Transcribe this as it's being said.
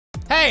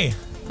Hey,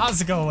 how's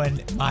it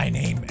going? My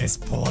name is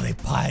Polly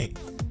Pie.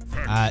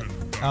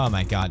 Oh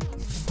my god.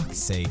 For fuck's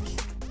sake.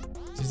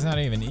 She's not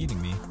even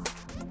eating me.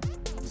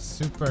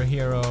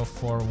 Superhero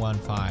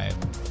 415.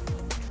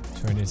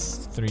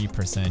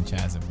 23%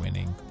 chance of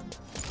winning.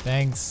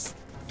 Thanks.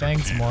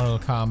 Thanks, Mortal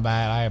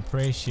Kombat. I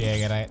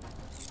appreciate it.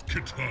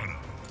 Katana.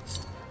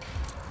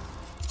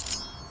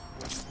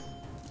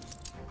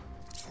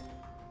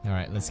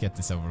 Alright, let's get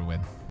this over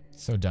with.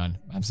 So done.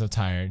 I'm so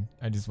tired.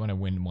 I just want to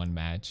win one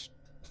match.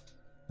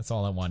 That's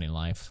all I want in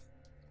life.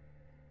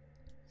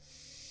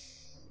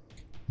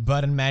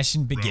 Button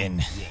mashing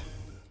begin.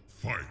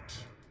 Fight.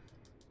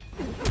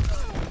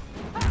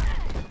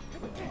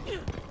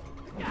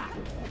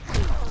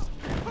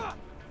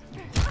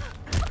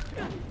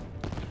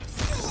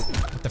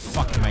 What the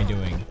fuck am I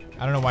doing?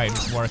 I don't know why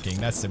it's working.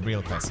 That's the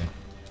real question.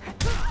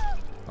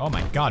 Oh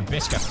my god,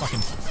 bitch got fucking...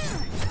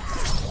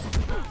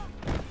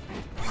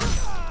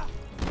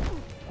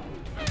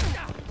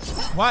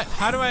 What?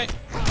 How do I...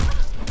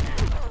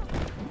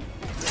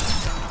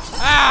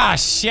 Ah,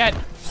 shit.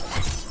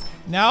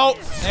 No,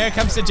 there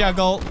comes the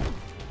juggle.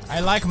 I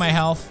like my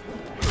health.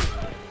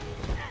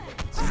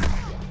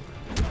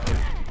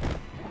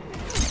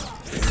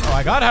 Oh,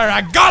 I got her.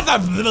 I got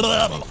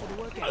them.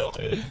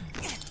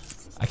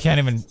 I can't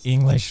even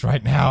English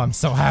right now. I'm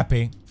so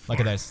happy. Look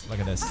at this.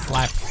 Look at this.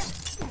 Slap.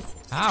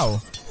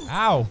 Ow.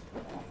 Ow.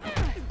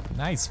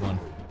 Nice one.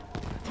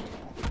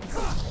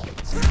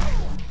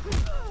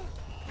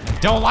 I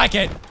don't like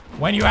it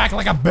when you act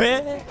like a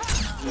bitch.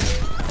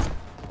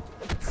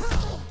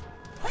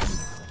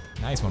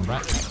 Nice one,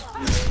 Brett.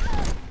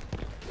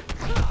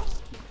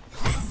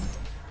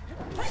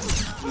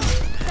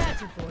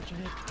 That's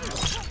unfortunate.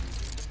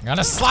 I'm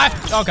gonna slap.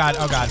 Oh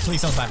god,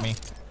 please don't slap me.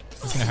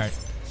 It's gonna hurt.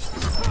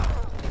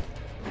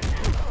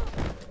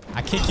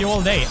 I kick you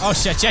all day. Oh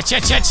shit.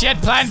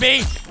 Plan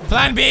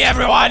B,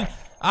 everyone.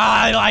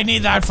 I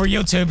need that for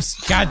YouTube's.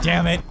 God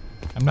damn it.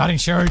 I'm not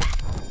insured.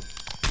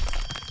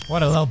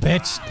 What a little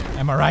bitch.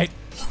 Am I right?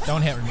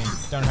 Don't hit me.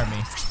 Don't hurt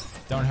me.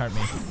 Don't hurt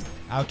me.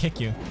 I'll kick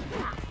you.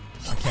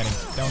 I'm kidding.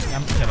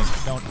 I'm kidding.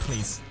 Don't,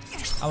 please.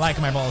 I like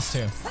my balls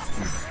too.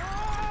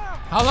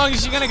 How long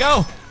is she gonna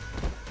go?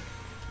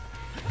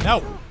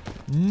 No.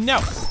 No.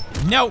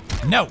 No.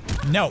 No.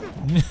 No.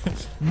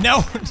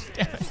 No.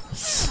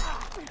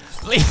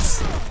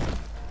 Please.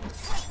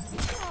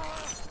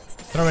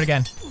 Throw it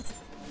again.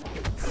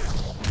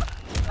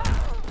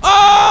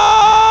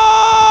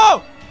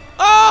 Oh!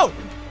 Oh!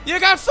 You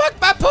got fucked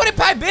by Pootie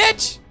Pie,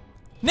 bitch!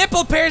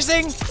 Nipple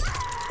piercing!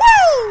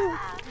 Woo!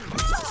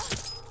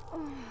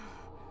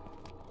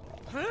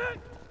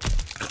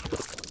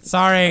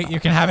 Sorry, you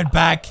can have it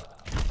back.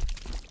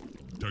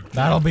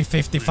 That'll be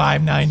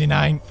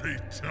 $55.99.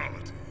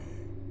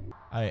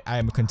 I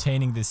am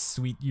containing this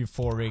sweet,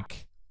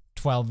 euphoric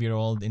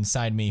 12-year-old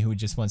inside me who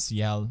just wants to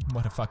yell,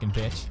 what a fucking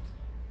bitch.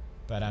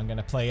 But I'm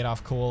gonna play it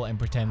off cool and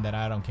pretend that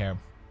I don't care.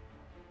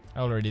 I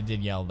already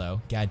did yell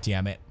though. God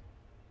damn it.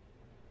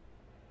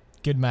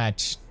 Good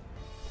match.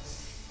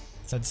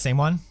 Is that the same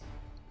one?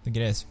 I think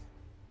it is.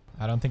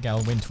 I don't think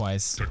I'll win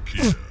twice.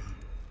 Takeda.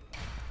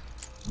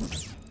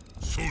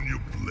 Sonya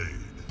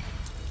Blade.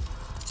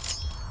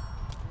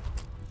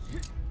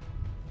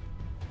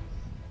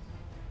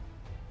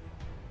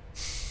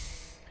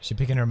 Is she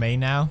picking her main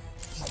now?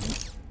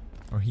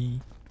 Or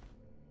he?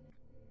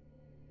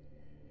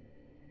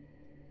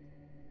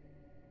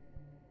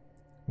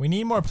 We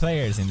need more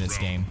players in this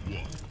game.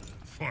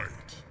 Fight.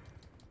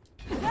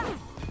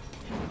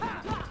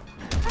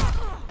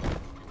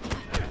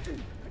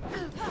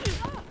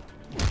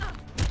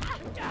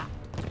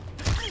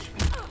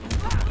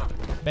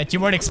 Bet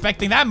you weren't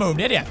expecting that move,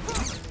 did ya?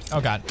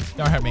 Oh god,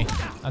 don't hurt me.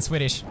 I'm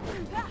Swedish.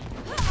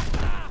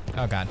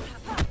 Oh god.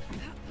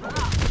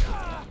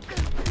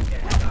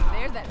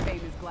 There's that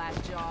famous glass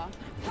jaw.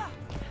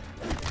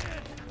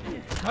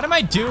 What am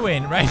I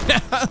doing right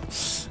now?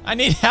 I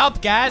need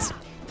help, guys.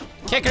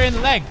 Kick her in the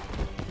leg.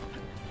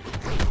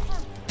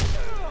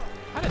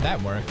 How did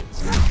that work?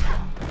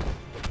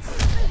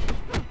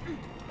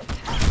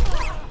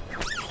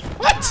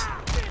 What?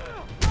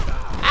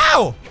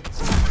 Ow!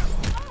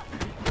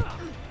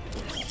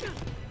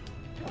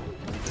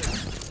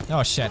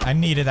 Oh shit, I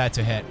needed that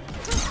to hit.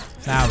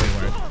 Now we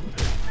work.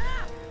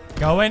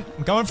 Going,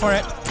 I'm going for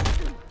it.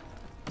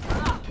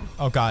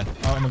 Oh god,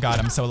 oh my god,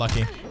 I'm so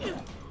lucky.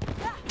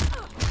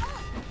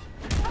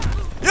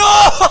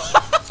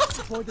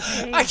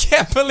 I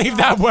can't believe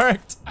that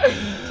worked.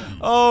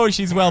 Oh,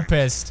 she's well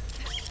pissed.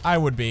 I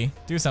would be.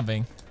 Do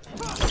something.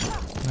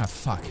 Ah,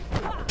 fuck.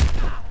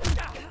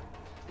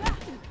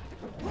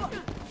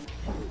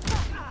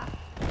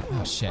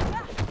 Oh, shit.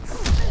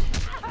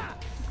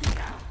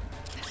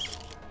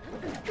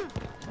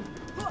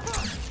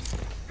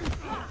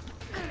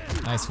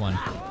 Nice one.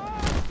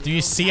 Do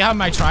you see how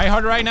I try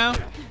hard right now?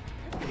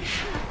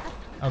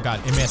 Oh god,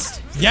 it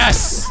missed.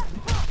 Yes!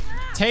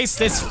 Taste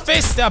this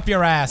fist up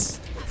your ass.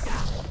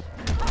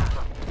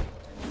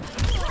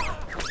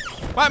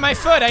 Why my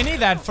foot? I need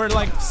that for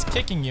like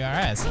kicking your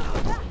ass.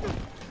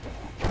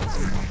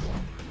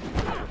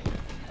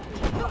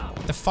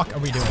 What the fuck are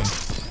we doing?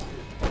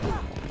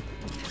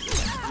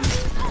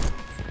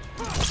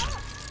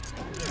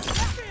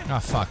 Oh,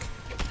 fuck.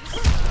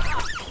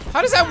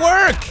 How does that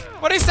work?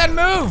 What is that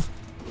move?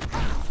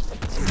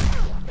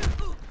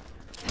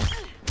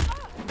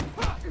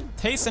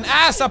 Taste an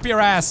ass up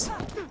your ass.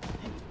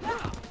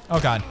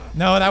 Oh god.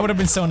 No, that would have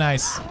been so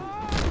nice.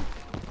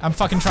 I'm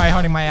fucking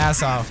tryharding my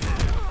ass off.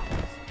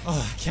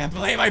 Oh, I can't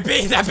believe I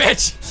beat that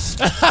bitch.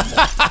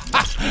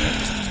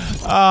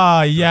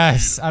 Oh,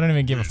 yes. I don't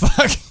even give a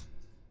fuck.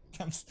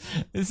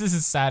 This is the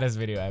saddest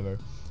video ever.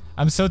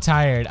 I'm so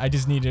tired. I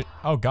just need to.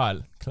 Oh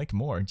god. Click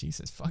more.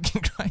 Jesus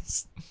fucking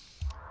Christ.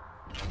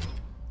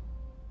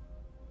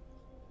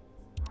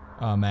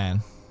 Oh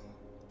man.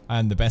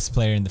 I'm the best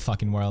player in the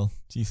fucking world.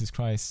 Jesus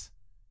Christ.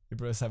 You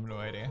bros have no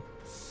idea.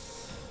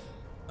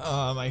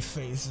 Oh, my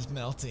face is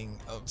melting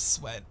of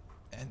sweat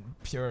and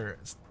pure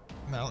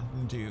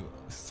Mountain Dew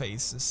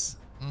faces.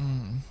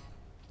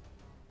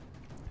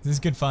 This is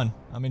good fun.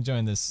 I'm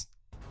enjoying this.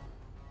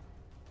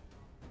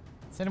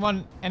 Is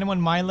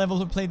anyone my level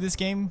who played this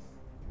game?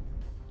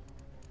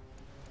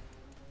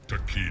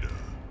 Takeda.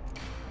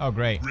 Oh,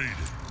 great.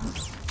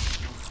 Raiden.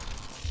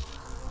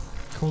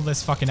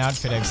 Coolest fucking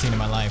outfit I've seen in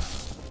my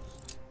life.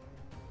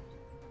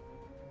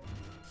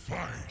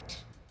 Fight.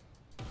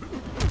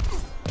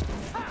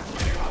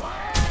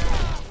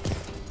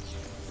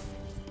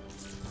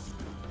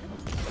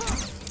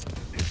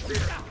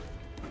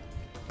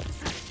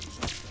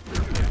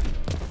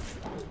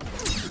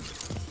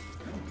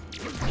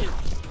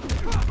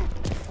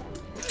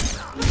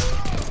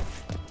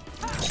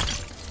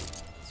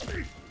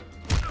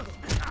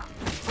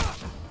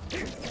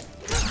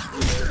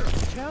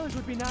 Challenge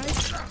would be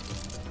nice.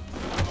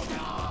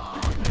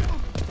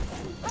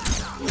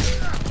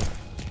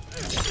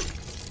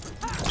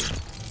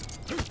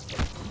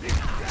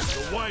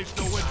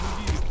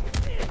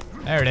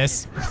 There it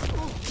is.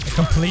 A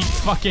complete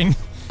fucking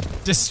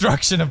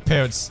destruction of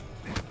pits.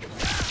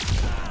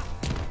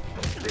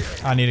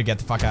 I need to get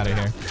the fuck out of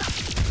here.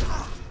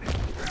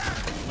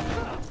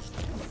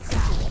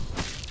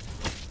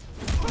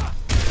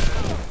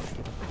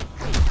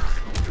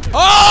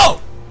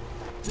 Oh!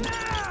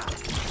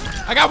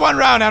 I got one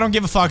round. I don't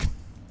give a fuck.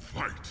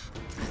 Fight.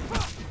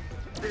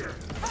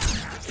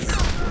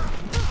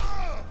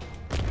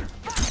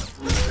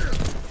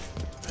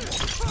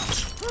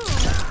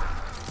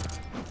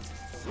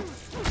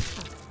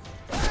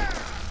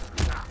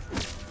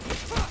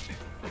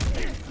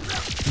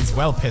 He's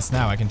well pissed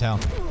now, I can tell.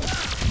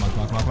 Come on, come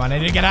on, come on, come on. I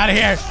need to get out of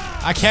here.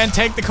 I can't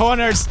take the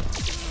corners.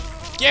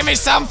 Give me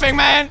something,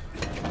 man.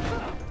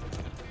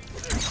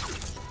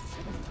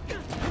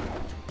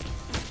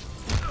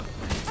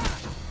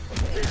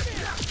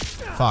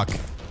 Fuck.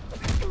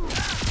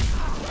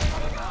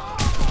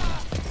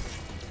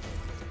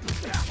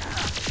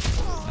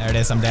 There it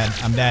is. I'm dead.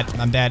 I'm dead.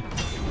 I'm dead.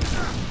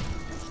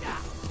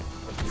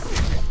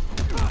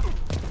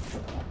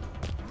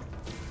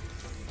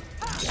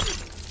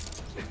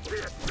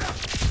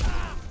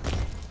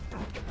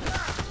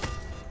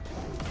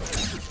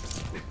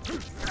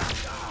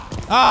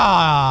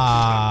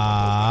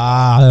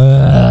 Ah!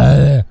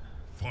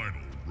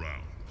 Final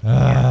round.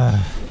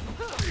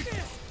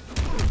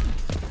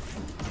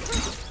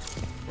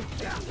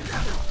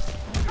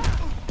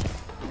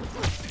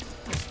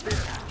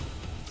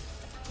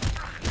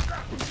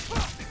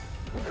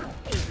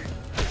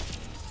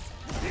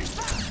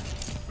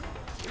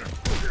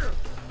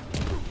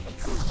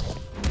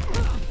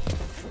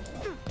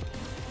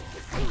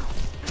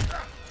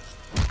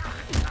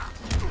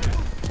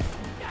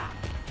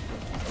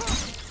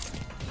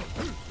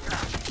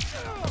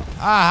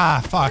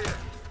 Ah, fuck.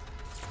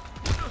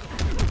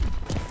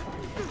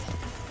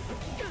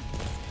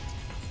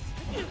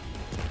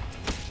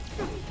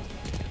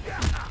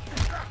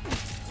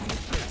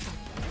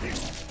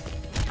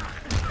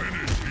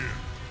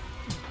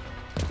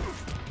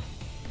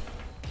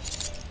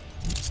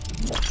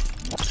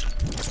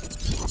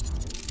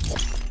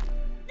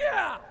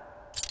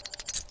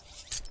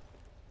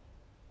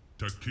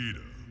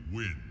 Takeda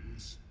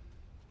wins.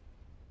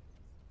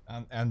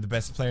 I'm the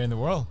best player in the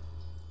world.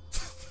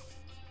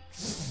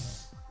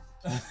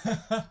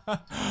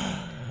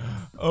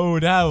 Oh,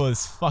 that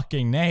was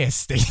fucking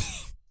nasty.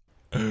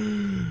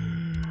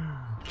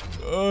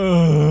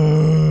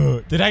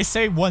 Oh. Did I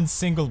say one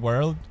single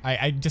word?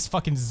 I just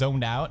fucking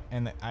zoned out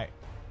and I...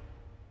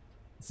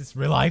 Is this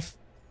real life?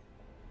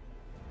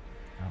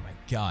 Oh my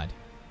god.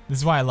 This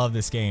is why I love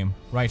this game.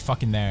 Right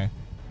fucking there.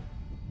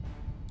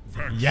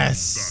 Faction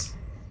Yes!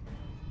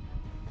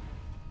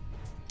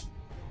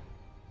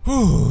 battle.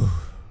 Whew.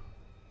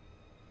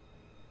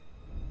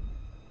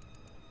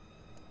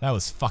 That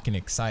was fucking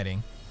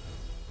exciting.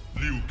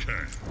 Liu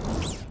Kang.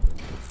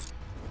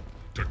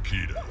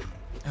 Takeda.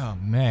 Oh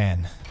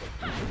man.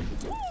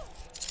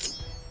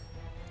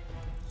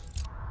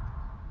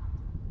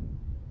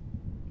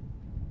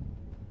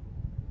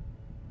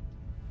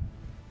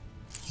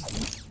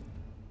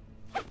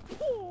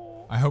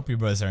 I hope you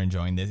boys are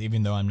enjoying this,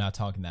 even though I'm not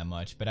talking that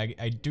much. But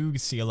I do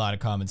see a lot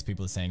of comments,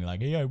 people saying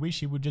like, hey, I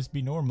wish he would just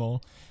be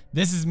normal.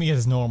 This is me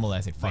as normal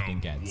as it fucking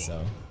gets,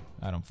 so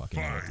I don't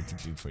fucking know what to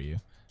do for you.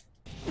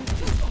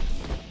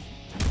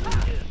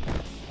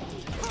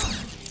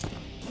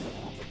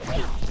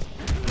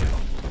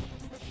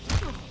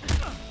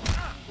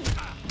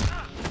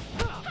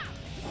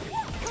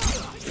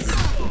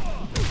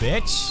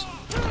 Bitch.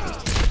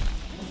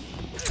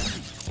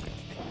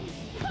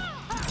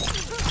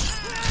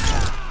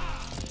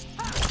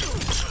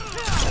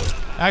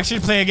 I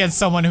actually play against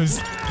someone who's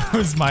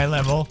my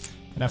level,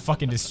 and I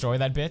fucking destroy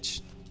that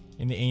bitch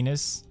in the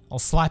anus. I'll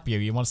slap you.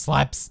 You want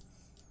slaps?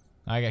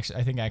 I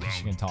think I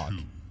actually can talk.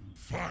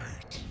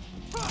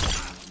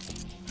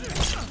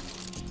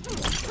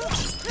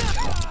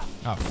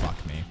 Oh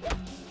fuck me.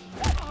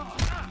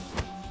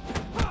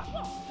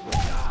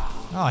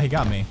 Oh, he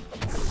got me.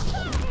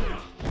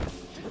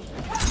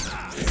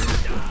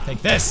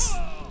 Take this!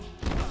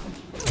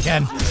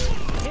 Again.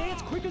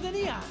 It's quicker than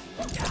the eye.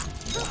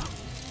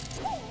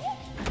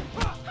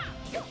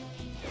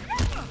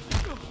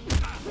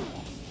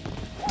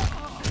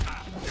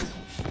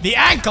 The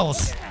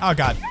ankles! Oh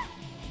god.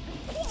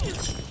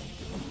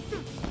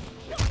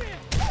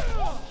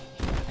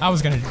 I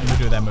was gonna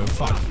do that move,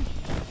 fuck.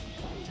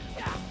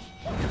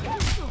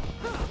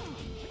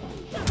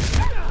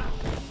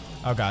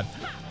 Oh god.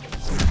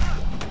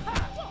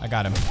 I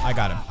got him, I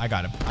got him, I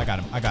got him, I got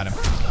him, I got him.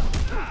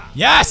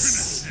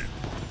 Yes!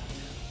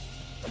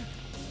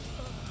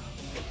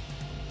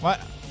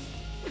 What?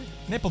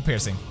 Nipple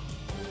piercing.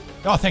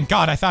 Oh, thank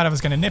God, I thought I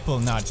was gonna nipple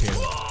not pierce.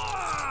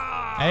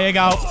 There you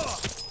go.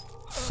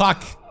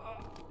 Fuck.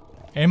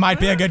 It might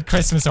be a good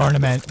Christmas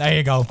ornament. There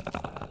you go.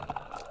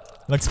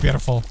 Looks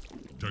beautiful.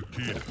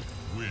 Takeda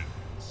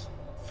wins.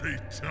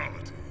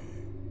 Fatality.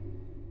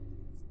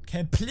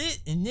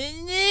 Complete.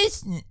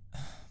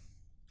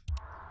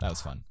 That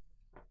was fun.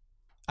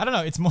 I don't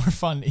know, it's more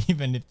fun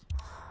even if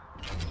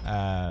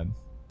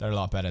they're a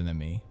lot better than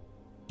me.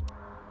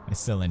 I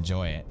still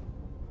enjoy it.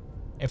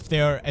 If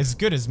they're as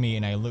good as me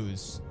and I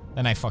lose,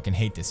 then I fucking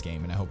hate this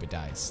game and I hope it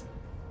dies.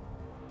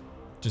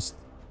 Just,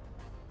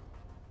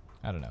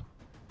 I don't know.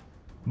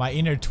 My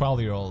inner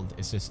 12-year-old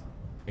is just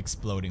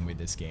exploding with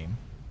this game.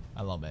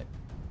 I love it.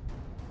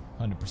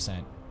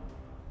 100%.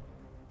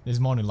 This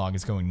monologue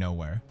is going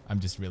nowhere. I'm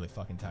just really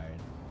fucking tired.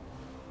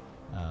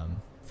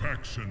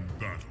 Faction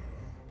battle.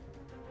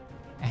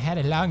 I had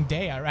a long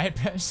day,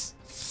 alright, bros?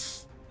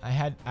 I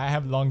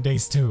have long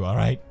days too,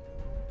 alright?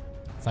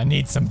 So I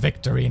need some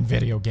victory in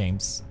video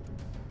games.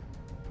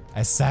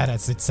 As sad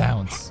as it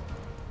sounds.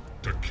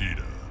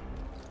 Takeda.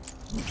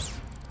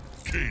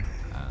 Kano.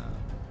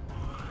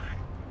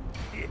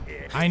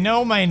 I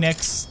know my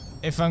next,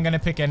 if I'm gonna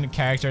pick a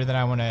character that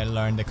I want to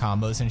learn the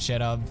combos and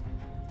shit of,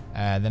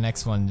 the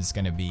next one is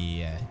gonna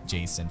be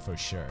Jason for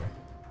sure.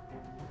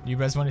 You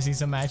guys want to see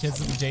some matches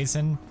with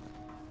Jason?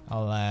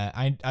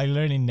 I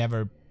literally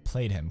never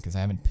played him because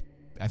I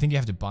think you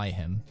have to buy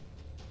him.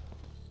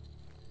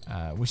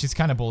 Which is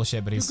kind of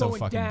bullshit, but he's so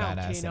fucking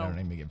badass that I don't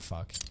even give a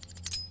fuck.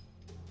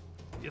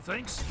 You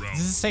think? Is this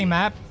the same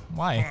map?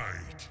 Why?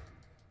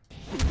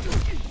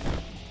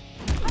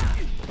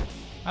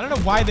 I don't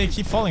know why they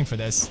keep falling for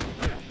this.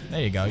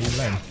 There you go, you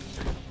learn.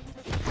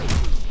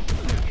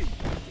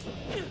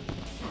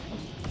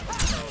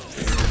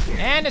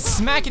 And a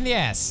smack in the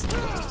ass.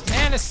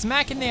 And a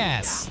smack in the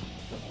ass.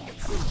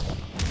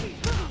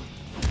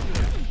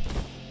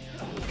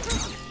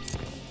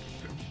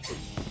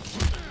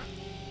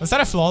 Was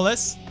that a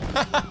flawless?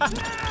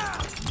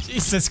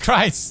 Jesus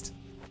Christ.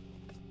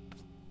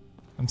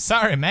 I'm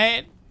sorry,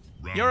 man.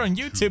 You're on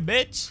YouTube,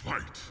 bitch.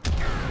 Fight.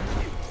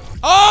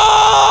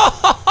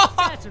 Oh!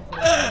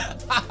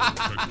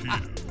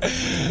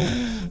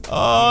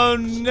 Oh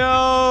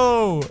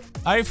no!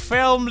 I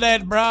filmed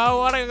it, bro.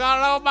 What are you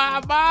gonna do,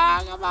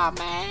 Mama? Come on,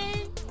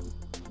 man.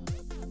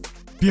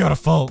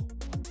 Beautiful.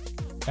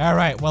 All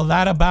right. Well,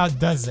 that about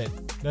does it,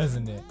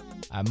 doesn't it?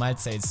 I might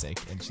say it's sick,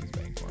 and she's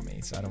waiting for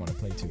me, so I don't want to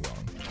play too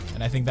long.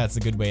 And I think that's a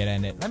good way to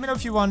end it. Let me know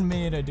if you want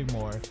me to do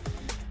more.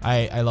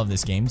 I love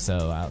this game,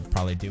 so I'll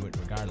probably do it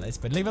regardless.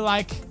 But leave a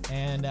like,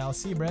 and I'll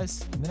see you,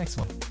 bros, in the next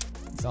one.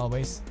 As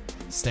always,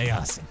 stay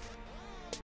awesome.